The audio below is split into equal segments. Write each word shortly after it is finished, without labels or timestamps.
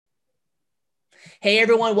Hey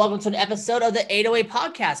everyone, welcome to an episode of the 808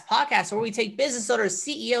 podcast where we take business owners,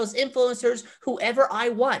 CEOs, influencers, whoever I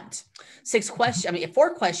want.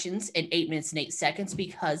 Four questions in 8 minutes and 8 seconds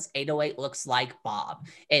because 808 looks like Bob.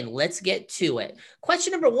 And let's get to it.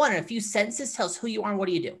 Question number one, in a few sentences, tell us who you are and what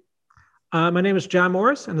do you do? My name is John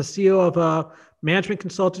Morris. I'm the CEO of a management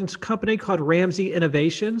consultants company called Ramsey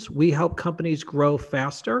Innovations. We help companies grow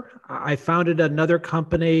faster. I founded another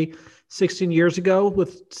company 16 years ago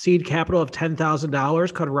with seed capital of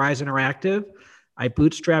 $10,000 called Rise Interactive. I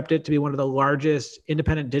bootstrapped it to be one of the largest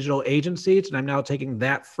independent digital agencies, and I'm now taking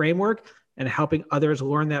that framework and helping others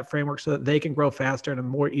learn that framework so that they can grow faster in a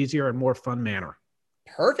more easier and more fun manner.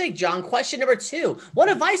 Perfect, John. Question number two,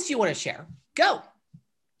 what advice do you want to share? Go.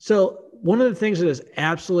 So one of the things that is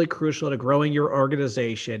absolutely crucial to growing your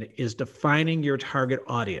organization is defining your target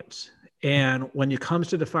audience. And when it comes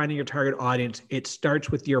to defining your target audience, it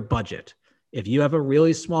starts with your budget. If you have a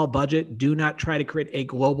really small budget, do not try to create a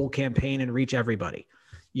global campaign and reach everybody.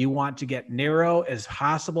 You want to get narrow as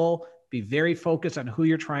possible, be very focused on who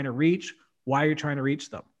you're trying to reach, why you're trying to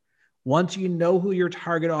reach them. Once you know who your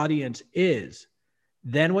target audience is,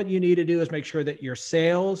 then what you need to do is make sure that your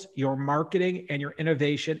sales, your marketing, and your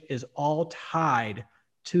innovation is all tied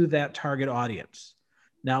to that target audience.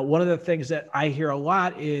 Now, one of the things that I hear a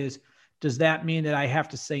lot is, does that mean that I have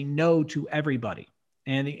to say no to everybody?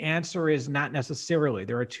 And the answer is not necessarily.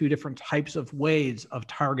 There are two different types of ways of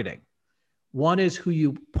targeting. One is who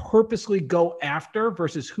you purposely go after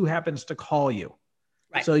versus who happens to call you.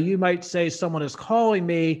 Right. So you might say someone is calling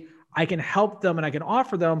me, I can help them and I can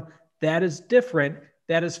offer them. That is different.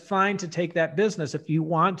 That is fine to take that business if you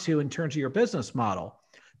want to in terms of your business model.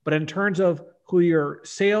 But in terms of who your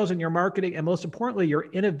sales and your marketing, and most importantly, your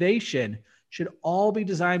innovation should all be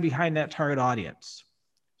designed behind that target audience.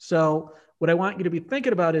 So what I want you to be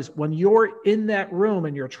thinking about is when you're in that room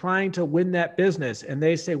and you're trying to win that business and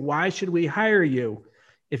they say, why should we hire you?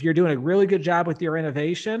 If you're doing a really good job with your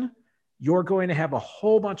innovation, you're going to have a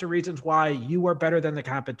whole bunch of reasons why you are better than the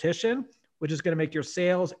competition, which is going to make your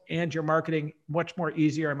sales and your marketing much more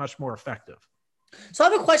easier and much more effective. So I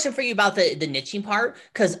have a question for you about the niching part,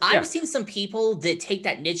 because I've seen some people that take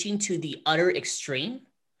that niching to the utter extreme.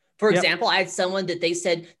 For example, I had someone that they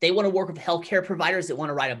said they want to work with healthcare providers that want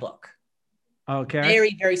to write a book. Okay.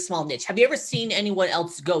 Very, very small niche. Have you ever seen anyone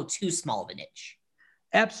else go too small of a niche?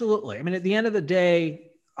 Absolutely. I mean, at the end of the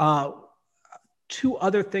day, two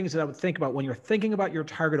other things that I would think about when you're thinking about your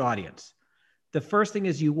target audience. The first thing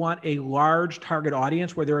is you want a large target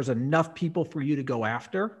audience where there is enough people for you to go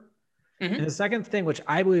after. Mm-hmm. And the second thing, which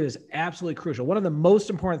I believe is absolutely crucial, one of the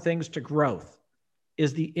most important things to growth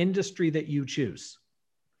is the industry that you choose.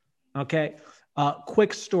 Okay.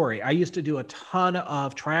 Quick story. I used to do a ton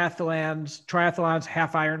of triathlons,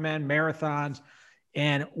 half Ironman, marathons.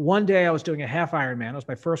 And one day I was doing a half Ironman. It was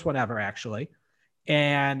my first one ever, actually.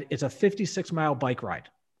 And it's a 56-mile bike ride.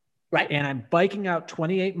 Right. And I'm biking out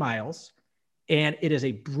 28 miles. And it is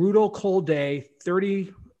a brutal cold day,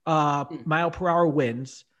 30 mile per hour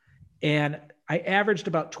winds. And I averaged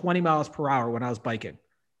about 20 miles per hour when I was biking.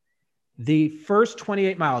 The first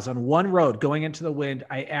 28 miles on one road going into the wind,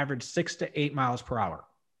 I averaged 6 to 8 miles per hour.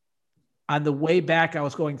 On the way back, I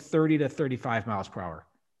was going 30 to 35 miles per hour.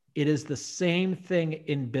 It is the same thing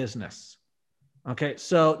in business. Okay.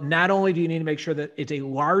 So not only do you need to make sure that it's a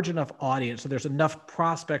large enough audience, so there's enough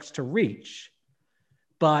prospects to reach,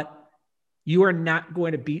 but you are not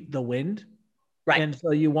going to beat the wind. Right. And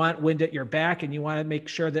so you want wind at your back, and you want to make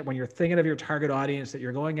sure that when you're thinking of your target audience, that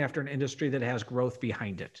you're going after an industry that has growth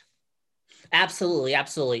behind it. Absolutely.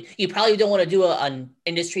 Absolutely. You probably don't want to do an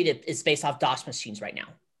industry that is based off DOS machines right now.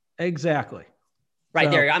 Exactly. Right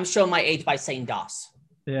there. I'm showing my age by saying DOS.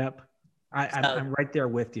 Yep. I'm right there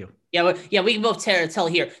with you. Yeah, we can both tell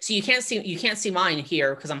here. So you can't see mine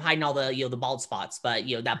here because I'm hiding all the the bald spots, but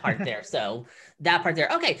that part there. So that part there.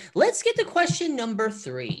 Okay, let's get to question number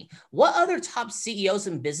 3. What other top CEOs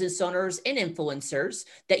and business owners and influencers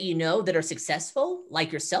that you know that are successful,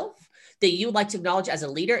 like yourself, that you would like to acknowledge as a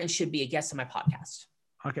leader and should be a guest on my podcast?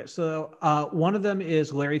 Okay, so one of them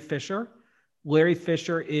is Larry Fisher. Larry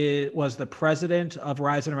Fisher was the president of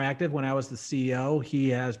Rise Interactive when I was the CEO. He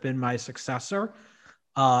has been my successor.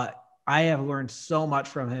 I have learned so much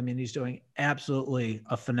from him, and he's doing absolutely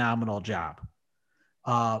a phenomenal job.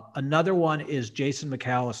 Another one is Jason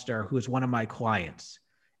McAllister, who is one of my clients,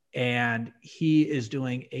 and he is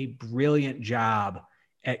doing a brilliant job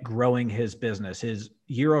at growing his business. His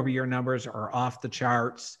year-over-year numbers are off the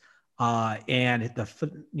charts. And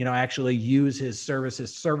actually use his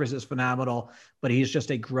services. Service is phenomenal, but he's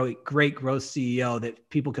just a great growth CEO that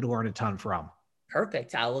people could learn a ton from.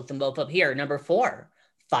 Perfect. I'll look them both up here. Number 4,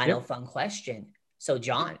 final fun question. So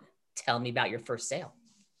John, tell me about your first sale.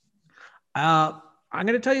 I'm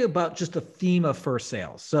going to tell you about just the theme of first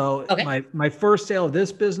sales. So Okay. my first sale of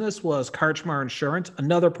this business was Karchmar Insurance,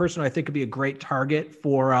 another person I think could be a great target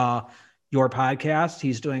for your podcast.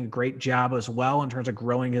 He's doing a great job as well in terms of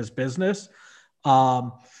growing his business.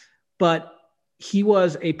 But he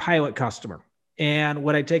was a pilot customer. And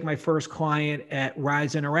when I take my first client at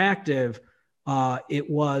Rise Interactive, it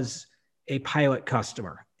was a pilot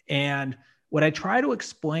customer. And what I try to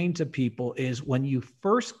explain to people is when you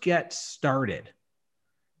first get started,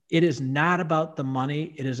 it is not about the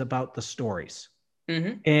money. It is about the stories.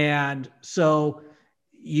 Mm-hmm. And so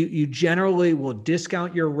you generally will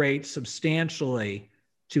discount your rate substantially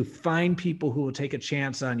to find people who will take a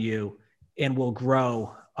chance on you and will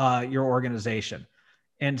grow your organization.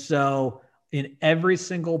 And so in every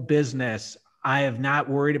single business, I have not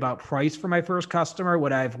worried about price for my first customer.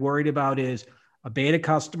 What I've worried about is a beta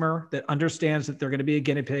customer that understands that they're going to be a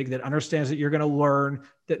guinea pig, that understands that you're going to learn,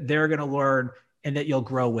 that they're going to learn, and that you'll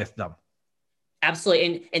grow with them.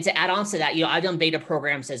 Absolutely. And to add on to that, I've done beta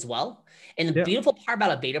programs as well. And the beautiful part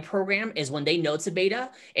about a beta program is when they know it's a beta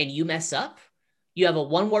and you mess up, you have a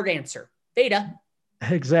one-word answer, beta.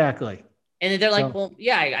 Exactly. And then they're like, well,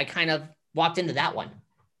 yeah, I kind of walked into that one.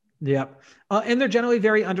 Yep. And they're generally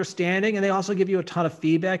very understanding, and they also give you a ton of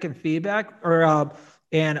feedback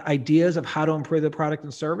and ideas of how to improve the product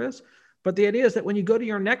and service. But the idea is that when you go to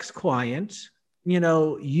your next client,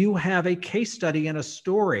 you have a case study and a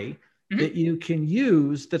story that you can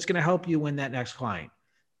use that's going to help you win that next client.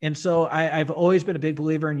 And so I've always been a big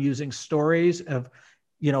believer in using stories of,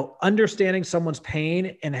 understanding someone's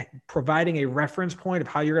pain and providing a reference point of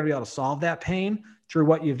how you're going to be able to solve that pain through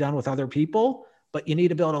what you've done with other people. But you need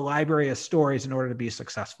to build a library of stories in order to be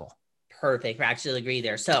successful. Perfect. I actually agree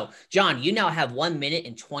there. So, John, you now have 1 minute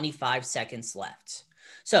and 25 seconds left.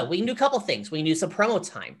 So we can do a couple things. We can do some promo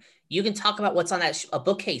time. You can talk about what's on that a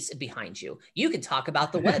bookcase behind you. You can talk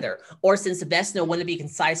about the weather. Or since the best know when to be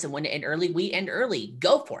concise and when to end early, we end early.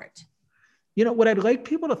 Go for it. What I'd like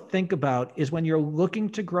people to think about is when you're looking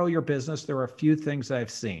to grow your business, there are a few things that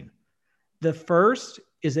I've seen. The first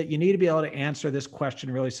is that you need to be able to answer this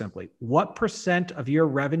question really simply. What % of your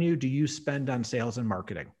revenue do you spend on sales and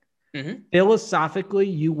marketing? Mm-hmm. Philosophically,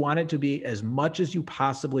 you want it to be as much as you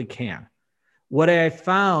possibly can. What I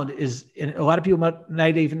found is, and a lot of people might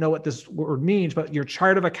not even know what this word means, but your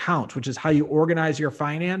chart of accounts, which is how you organize your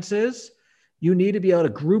finances, you need to be able to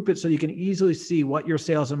group it so you can easily see what your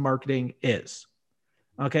sales and marketing is.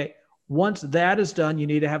 Okay. Once that is done, you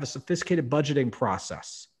need to have a sophisticated budgeting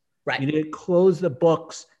process. Right. You need to close the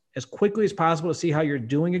books as quickly as possible to see how you're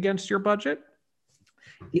doing against your budget.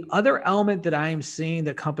 The other element that I am seeing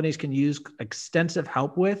that companies can use extensive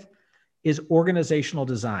help with is organizational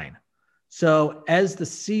design. So as the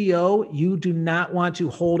CEO, you do not want to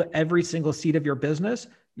hold every single seat of your business.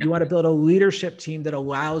 You want to build a leadership team that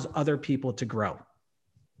allows other people to grow.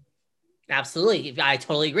 Absolutely. I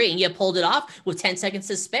totally agree. And you pulled it off with 10 seconds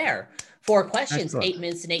to spare. 4 questions, Excellent. 8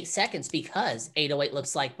 minutes and 8 seconds because 808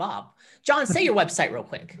 looks like Bob. John, say your website real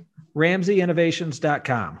quick.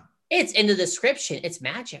 RamseyInnovations.com. It's in the description. It's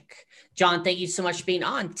magic. John, thank you so much for being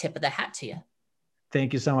on. Tip of the hat to you.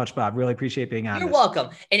 Thank you so much, Bob. Really appreciate being on. You're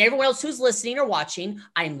welcome. And everyone else who's listening or watching,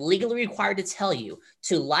 I'm legally required to tell you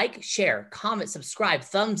to like, share, comment, subscribe,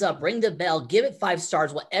 thumbs up, ring the bell, give it 5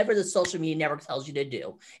 stars, whatever the social media network tells you to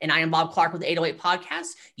do. And I am Bob Clark with the 808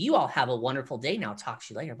 Podcast. You all have a wonderful day now. Talk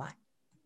to you later. Bye.